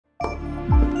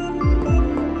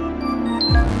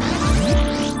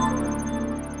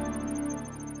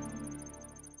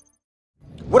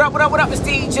What up? It's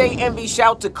DJ Envy.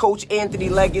 Shout to Coach Anthony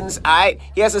Legins, alright?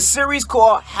 He has a series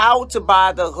called How to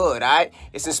Buy the Hood, alright?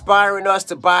 It's inspiring us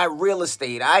to buy real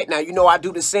estate, alright? Now, you know I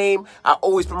do the same. I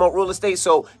always promote real estate,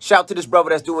 so shout to this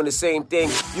brother that's doing the same thing.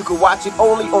 You can watch it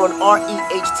only on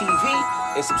REH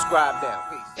TV and subscribe now.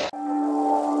 Peace.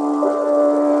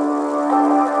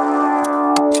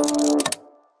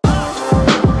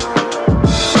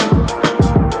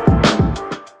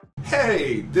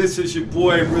 Hey, this is your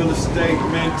boy, real estate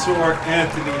mentor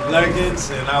Anthony Legins,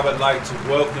 and I would like to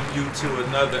welcome you to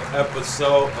another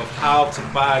episode of How to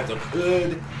Buy the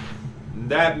Hood.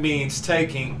 That means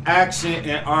taking action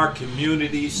in our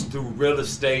communities through real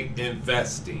estate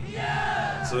investing.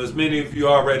 Yeah. So as many of you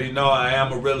already know, I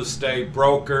am a real estate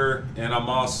broker, and I'm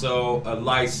also a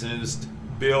licensed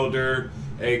builder,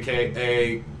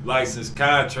 aka licensed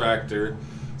contractor.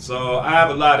 So I have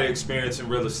a lot of experience in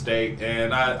real estate,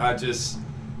 and I just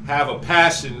have a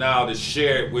passion now to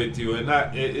share it with you. And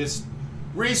it's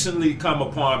recently come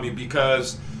upon me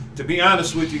because, to be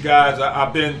honest with you guys,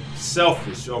 I've been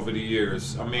selfish over the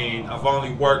years. I mean, I've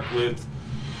only worked with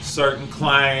certain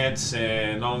clients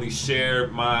and only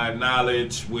shared my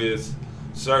knowledge with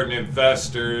certain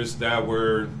investors that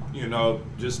were,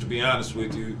 just to be honest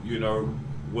with you,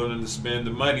 willing to spend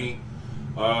the money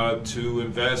to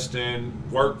invest and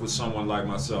work with someone like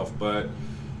myself. But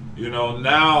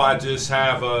now I just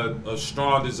have a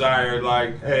strong desire,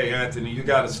 like, hey Anthony, you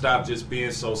got to stop just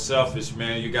being so selfish,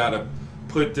 man. You got to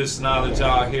put this knowledge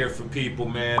out here for people,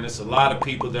 man. There's a lot of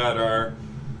people that are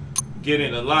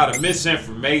getting a lot of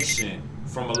misinformation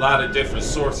from a lot of different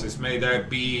sources. May that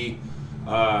be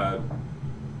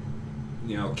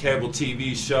cable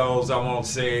TV shows. I won't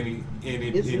say any.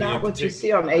 It's not what you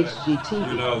see on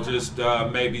HGTV. Just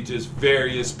maybe just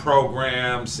various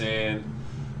programs and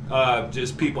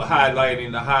just people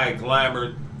highlighting the high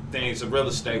glamour things of real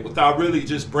estate without really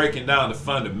just breaking down the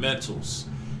fundamentals.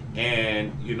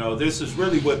 And this is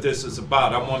really what this is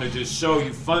about. I want to just show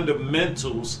you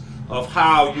fundamentals of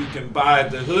how you can buy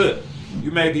the hood. You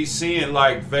may be seeing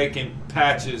like vacant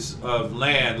patches of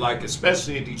land, like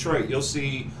especially in Detroit. You'll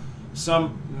see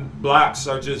some blocks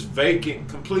are just vacant,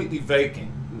 completely vacant.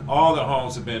 All the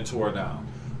homes have been torn down.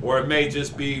 Or it may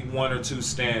just be one or two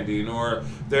standing. Or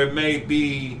there may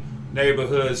be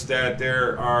neighborhoods that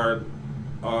there are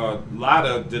a lot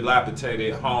of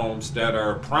dilapidated homes that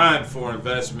are primed for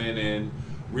investment and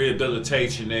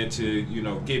rehabilitation and to,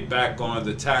 get back on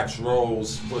the tax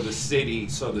rolls for the city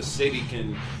so the city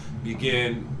can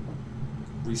begin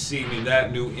receiving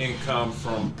that new income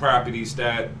from properties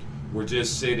that were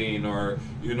just sitting, or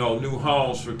new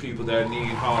homes for people that need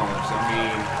homes. I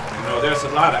mean, there's a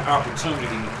lot of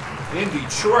opportunity in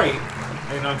Detroit,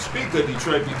 and I'm speaking of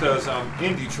Detroit because I'm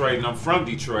in Detroit and I'm from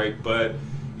Detroit, but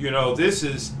this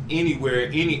is anywhere,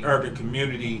 any urban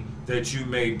community that you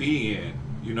may be in,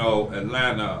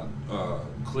 Atlanta,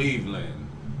 Cleveland,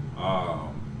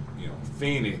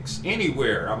 Phoenix,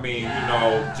 anywhere. I mean,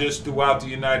 just throughout the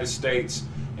United States,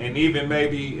 and even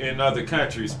maybe in other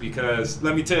countries, because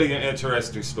let me tell you an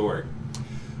interesting story.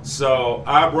 So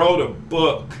I wrote a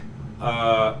book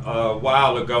a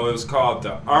while ago. It was called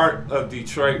The Art of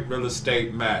Detroit Real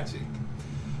Estate Magic.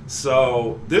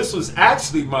 So this was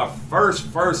actually my first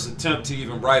attempt to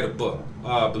even write a book,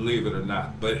 believe it or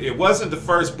not. But it wasn't the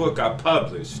first book I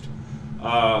published.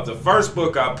 The first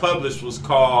book I published was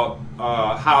called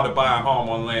How to Buy a Home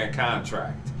on Land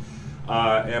Contract.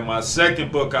 And my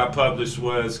second book I published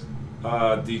was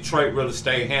Detroit Real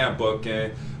Estate Handbook.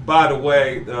 And by the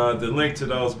way, the link to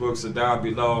those books are down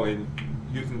below, and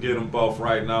you can get them both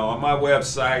right now on my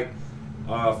website,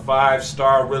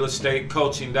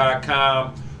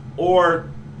 5starrealestatecoaching.com, or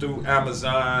through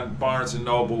Amazon, Barnes &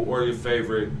 Noble, or your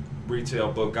favorite retail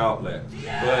book outlet.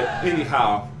 Yeah. But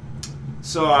anyhow,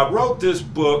 so I wrote this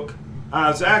book. I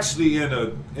was actually in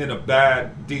a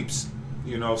bad, deep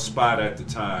spot at the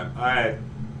time.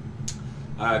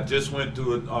 I just went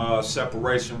through a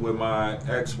separation with my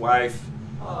ex-wife,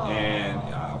 and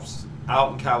I was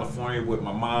out in California with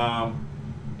my mom,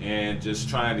 and just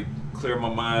trying to clear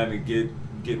my mind and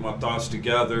get my thoughts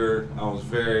together. I was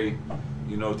very,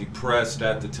 depressed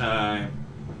at the time,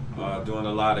 doing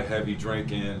a lot of heavy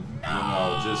drinking,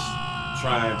 just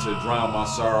trying to drown my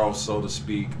sorrow, so to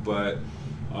speak. But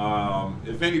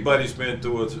if anybody's been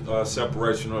through a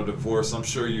separation or divorce, I'm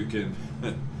sure you can,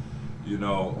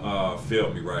 feel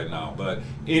me right now. But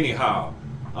anyhow,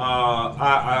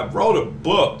 I wrote a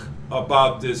book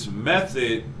about this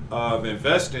method of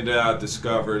investing that I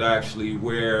discovered, actually,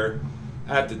 where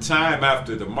at the time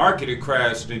after the market had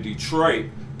crashed in Detroit,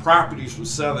 properties were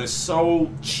selling so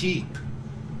cheap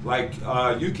like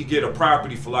you could get a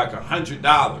property for like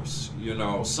 $100, you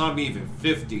know, some even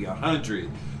 $50, $100,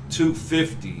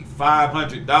 $250,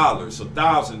 $500,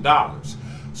 $1,000.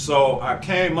 So I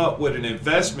came up with an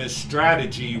investment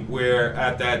strategy where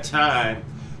at that time,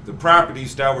 the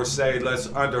properties that were, say, less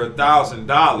under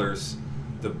 $1,000,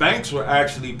 the banks were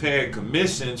actually paying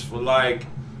commissions for like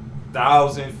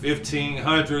 $1,000,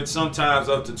 $1,500, sometimes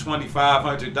up to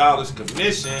 $2,500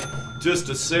 commission just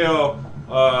to sell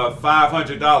a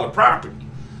 $500 property.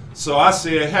 So I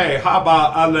said, hey, how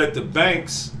about I let the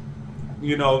banks,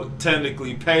 you know,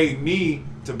 technically pay me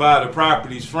to buy the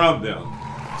properties from them.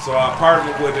 So I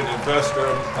partnered with an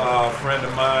investor, friend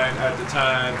of mine at the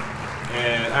time,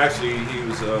 and actually he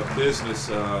was a business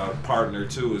partner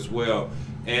too as well.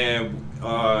 And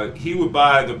he would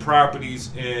buy the properties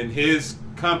in his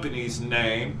company's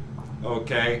name,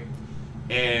 okay,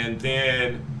 and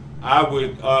then I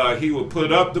would he would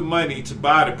put up the money to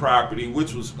buy the property,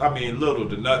 which was, I mean, little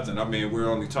to nothing. I mean,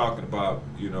 we're only talking about,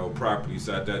 you know, properties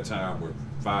at that time were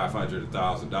 $500,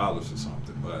 $1,000 or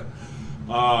something. But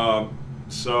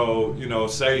so, you know,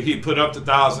 say he put up the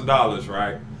 $1,000,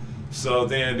 right? So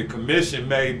then the commission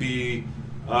may be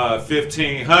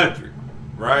 $1,500,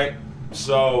 right?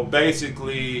 So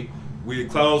basically, we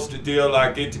close the deal,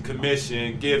 I get the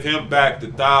commission, give him back the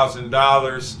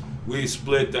 $1,000, we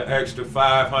split the extra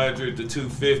 $500 to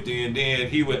 $250, and then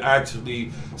he would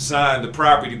actually sign the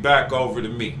property back over to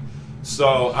me.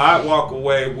 So I walk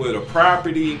away with a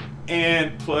property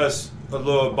and plus a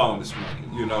little bonus money,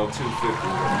 you know,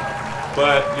 $250.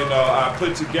 But, you know, I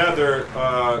put together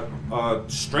a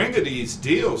string of these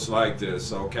deals like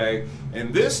this, okay?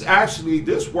 And this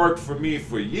worked for me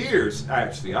for years,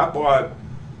 actually. I bought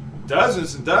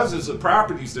dozens and dozens of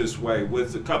properties this way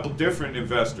with a couple different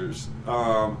investors.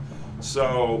 But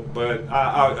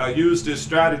I used this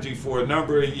strategy for a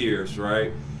number of years,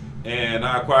 right? And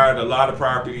I acquired a lot of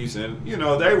properties, and, you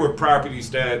know, they were properties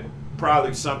that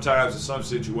probably sometimes in some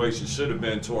situations should have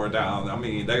been torn down. I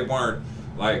mean, they weren't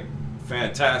like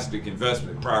fantastic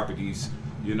investment properties.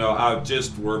 You know, I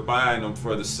just were buying them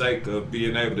for the sake of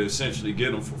being able to essentially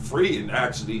get them for free and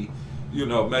actually, you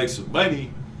know, make some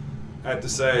money at the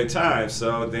same time.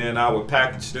 So then I would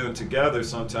package them together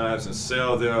sometimes and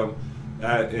sell them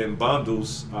in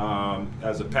bundles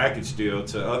as a package deal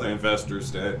to other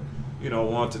investors that, you know,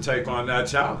 want to take on that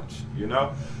challenge, you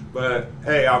know. But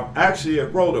hey, I actually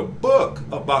wrote a book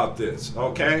about this,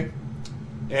 okay?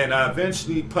 And I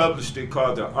eventually published it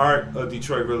called The Art of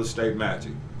Detroit Real Estate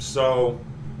Magic. So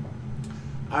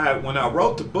when I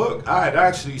wrote the book, I had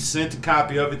actually sent a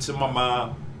copy of it to my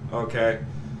mom, okay?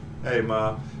 Hey,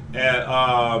 Mom.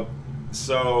 And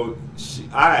so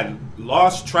I had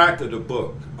lost track of the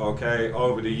book, okay,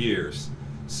 over the years.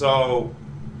 So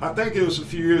I think it was a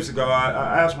few years ago,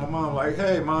 I asked my mom, like,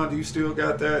 hey, Mom, do you still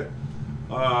got that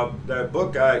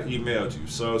book I emailed you?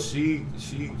 So she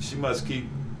must keep,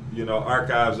 you know,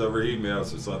 archives of her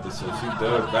emails or something. So she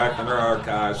dug back in her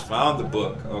archives, found the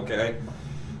book, okay,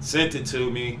 sent it to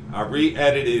me. I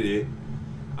re-edited it.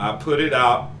 I put it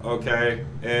out, okay,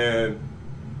 and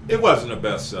it wasn't a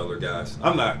bestseller, guys.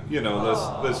 I'm not, you know,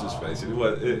 let's just face it.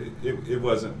 It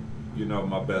wasn't, you know,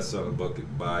 my best-selling book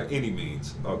by any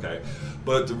means, okay.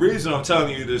 But the reason I'm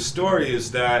telling you this story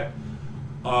is that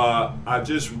I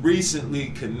just recently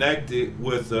connected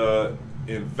with an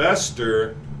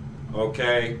investor,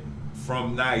 okay,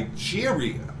 from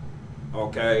Nigeria,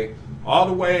 okay, all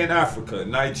the way in Africa,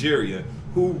 Nigeria,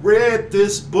 who read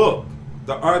this book,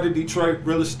 The Art of Detroit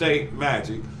Real Estate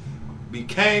Magic,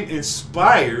 became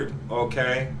inspired,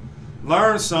 okay,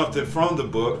 learned something from the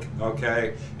book,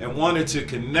 okay, and wanted to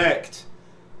connect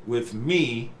with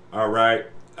me, all right,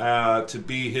 to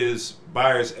be his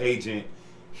buyer's agent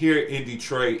here in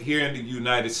Detroit, here in the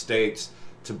United States,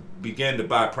 to begin to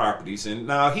buy properties. And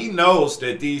now he knows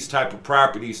that these type of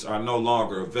properties are no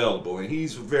longer available, and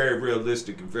he's a very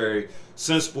realistic and very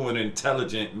sensible and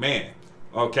intelligent man,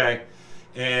 okay.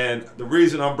 And the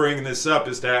reason I'm bringing this up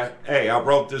is that, hey, I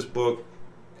wrote this book,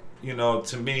 you know,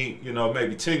 to me, you know,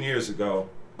 maybe 10 years ago,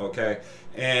 okay?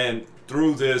 And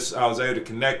through this, I was able to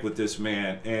connect with this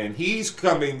man. And he's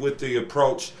coming with the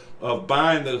approach of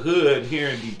buying the hood here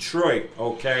in Detroit,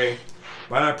 okay?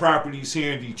 Buying properties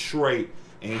here in Detroit,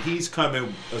 and he's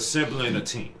coming assembling a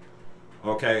team,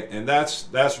 okay? And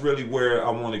that's really where I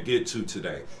want to get to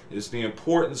today. It's the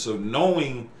importance of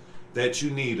knowing that you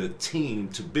need a team,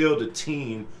 to build a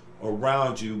team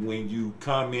around you when you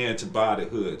come in to buy the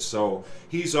hood. So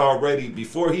he's already,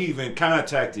 before he even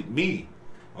contacted me,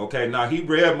 okay, now he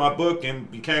read my book and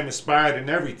became inspired and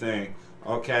everything,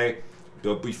 okay,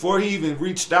 but before he even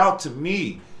reached out to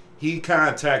me, he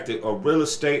contacted a real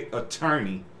estate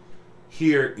attorney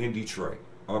here in Detroit.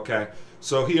 Okay,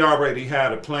 so he already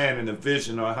had a plan and a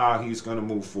vision on how he's going to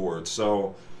move forward.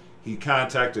 So he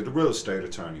contacted a real estate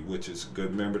attorney, which is a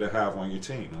good member to have on your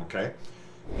team. Okay,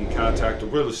 he contacted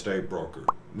a real estate broker,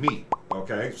 me.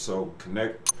 Okay, so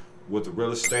connect with a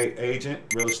real estate agent,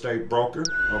 real estate broker.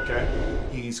 Okay,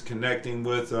 he's connecting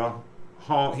with a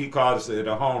home. He calls it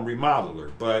a home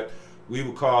remodeler, but we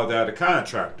would call that a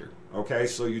contractor. Okay,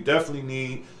 so you definitely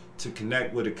need to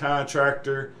connect with a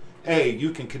contractor. Hey, you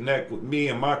can connect with me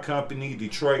and my company,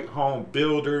 Detroit Home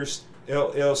Builders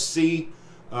LLC.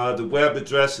 The web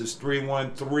address is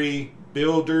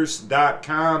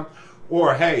 313builders.com.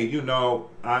 Or hey, you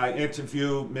know, I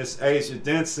interviewed Miss Asia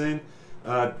Denson,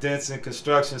 Denson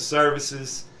Construction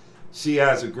Services. She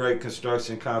has a great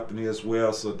construction company as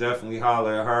well, so definitely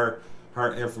holler at her.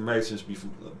 Her information is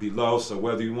below, so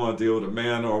whether you want to deal with a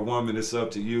man or a woman, it's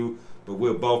up to you, but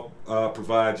we'll both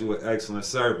provide you with excellent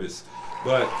service.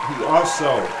 But he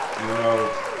also, you know,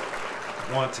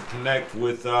 want to connect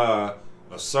with a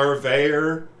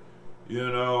surveyor, you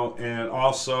know, and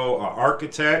also an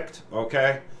architect.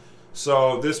 Okay,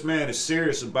 so this man is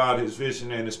serious about his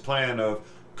vision and his plan of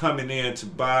coming in to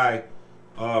buy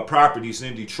properties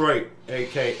in Detroit,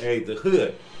 aka the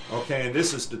hood. Okay, and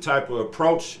this is the type of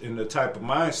approach and the type of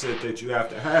mindset that you have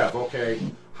to have. Okay,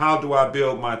 how do I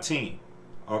build my team?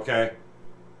 Okay,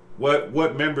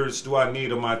 what members do I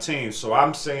need on my team? So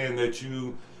I'm saying that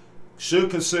you should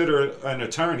consider an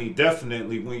attorney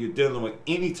definitely when you're dealing with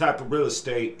any type of real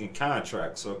estate and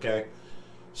contracts. Okay,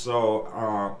 so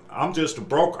I'm just a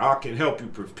broker. I can help you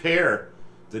prepare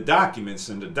the documents,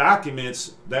 and the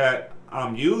documents that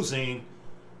I'm using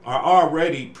are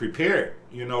already prepared.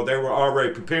 You know, they were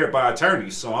already prepared by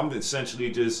attorneys, so I'm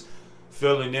essentially just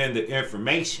filling in the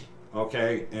information,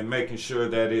 okay, and making sure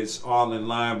that it's all in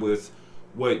line with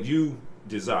what you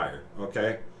desire.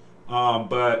 Okay,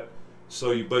 but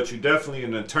you're definitely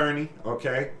an attorney.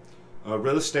 Okay, a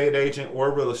real estate agent or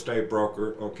a real estate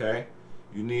broker. Okay,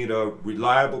 you need a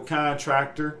reliable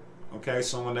contractor. Okay,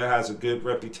 someone that has a good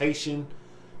reputation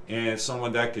and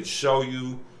someone that could show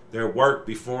you their work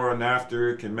before and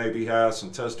after, can maybe have some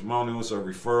testimonials or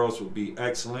referrals would be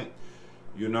excellent.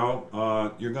 You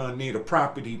know, you're going to need a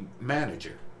property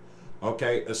manager.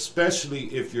 Okay, especially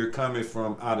if you're coming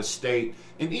from out of state,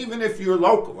 and even if you're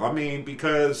local. I mean,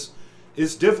 because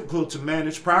it's difficult to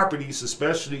manage properties,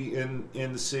 especially in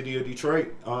the city of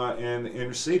Detroit and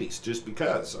inner cities, just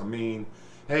because. I mean,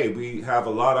 hey, we have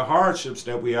a lot of hardships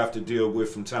that we have to deal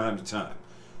with from time to time.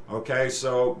 Okay,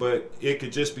 so, but it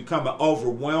could just become an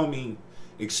overwhelming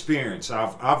experience.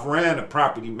 I've ran a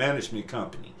property management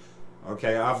company.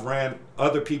 Okay, I've ran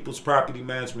other people's property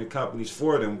management companies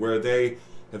for them, where they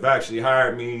have actually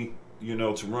hired me, you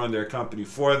know, to run their company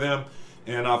for them.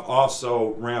 And I've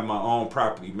also ran my own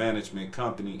property management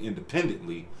company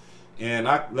independently. And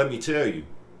let me tell you,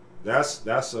 that's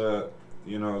a,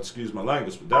 you know, excuse my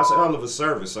language, but that's a hell of a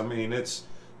service. I mean, it's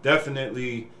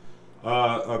definitely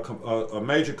a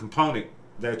major component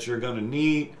that you're going to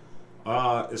need,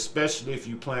 especially if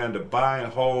you plan to buy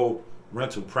and hold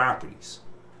rental properties.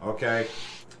 Okay,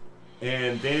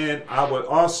 and then I would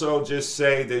also just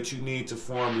say that you need to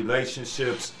form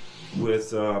relationships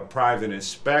with private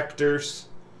inspectors,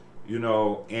 you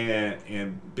know,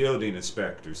 and building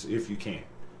inspectors if you can,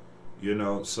 you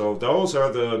know. So those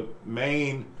are the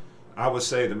main, I would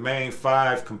say, the main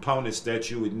 5 components that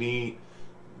you would need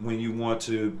when you want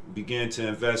to begin to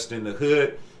invest in the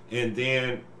hood. And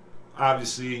then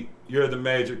obviously you're the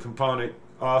major component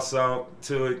also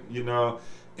to it, you know.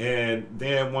 And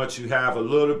then once you have a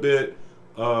little bit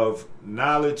of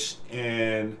knowledge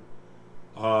and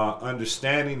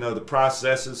understanding of the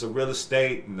processes of real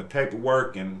estate and the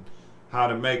paperwork and how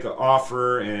to make an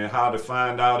offer and how to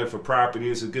find out if a property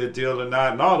is a good deal or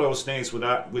not, and all those things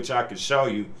which I could show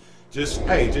you, just,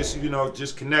 hey, just, you know,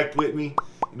 just connect with me.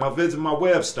 You know, visit my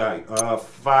website,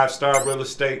 5-Star Real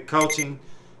Estate Coaching.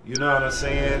 You know what I'm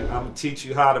saying? I'm going to teach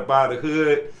you how to buy the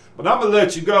hood. But I'm going to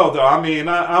let you go, though. I mean,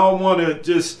 I don't want to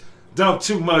just dump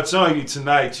too much on you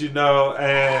tonight, you know.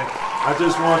 And I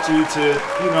just want you to,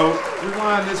 you know,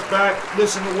 rewind this back,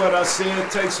 listen to what I said,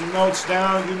 take some notes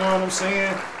down, you know what I'm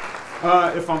saying?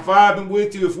 If I'm vibing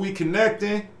with you, if we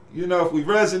connecting, you know, if we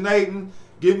resonating,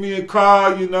 give me a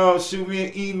call, you know, shoot me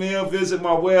an email, visit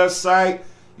my website.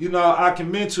 You know, I can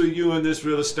mentor you in this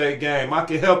real estate game. I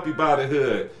can help you buy the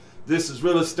hood. This is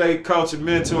real estate coach and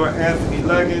mentor Anthony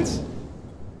Legins.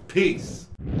 Peace.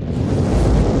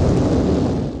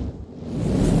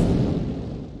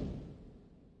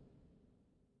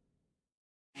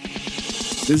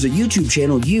 there's a YouTube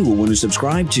channel you will want to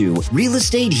subscribe to, Real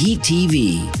Estate Heat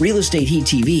TV. Real Estate Heat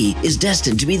TV is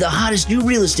destined to be the hottest new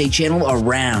real estate channel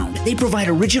around. They provide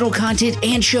original content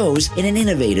and shows in an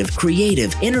innovative,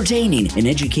 creative, entertaining, and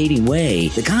educating way.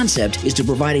 The concept is to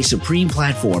provide a supreme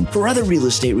platform for other real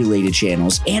estate related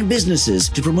channels and businesses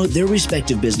to promote their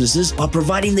respective businesses while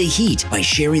providing the heat by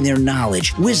sharing their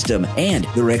knowledge, wisdom, and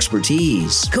their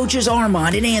expertise. Coaches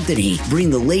Armand and Anthony bring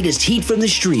the latest heat from the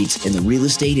streets in the real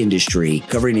estate industry,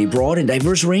 covering a broad and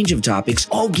diverse range of topics,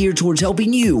 all geared towards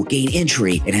helping you gain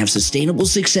entry and have sustainable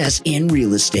success in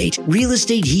real estate. Real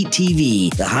Estate Heat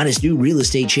TV, the hottest new real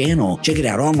estate channel. Check it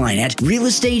out online at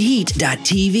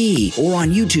realestateheat.tv or on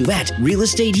YouTube at Real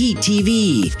Estate Heat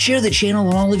TV. Share the channel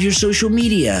on all of your social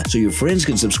media so your friends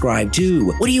can subscribe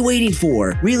too. What are you waiting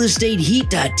for?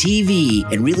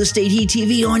 realestateheat.tv and Real Estate Heat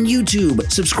TV on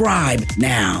YouTube. Subscribe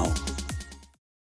now.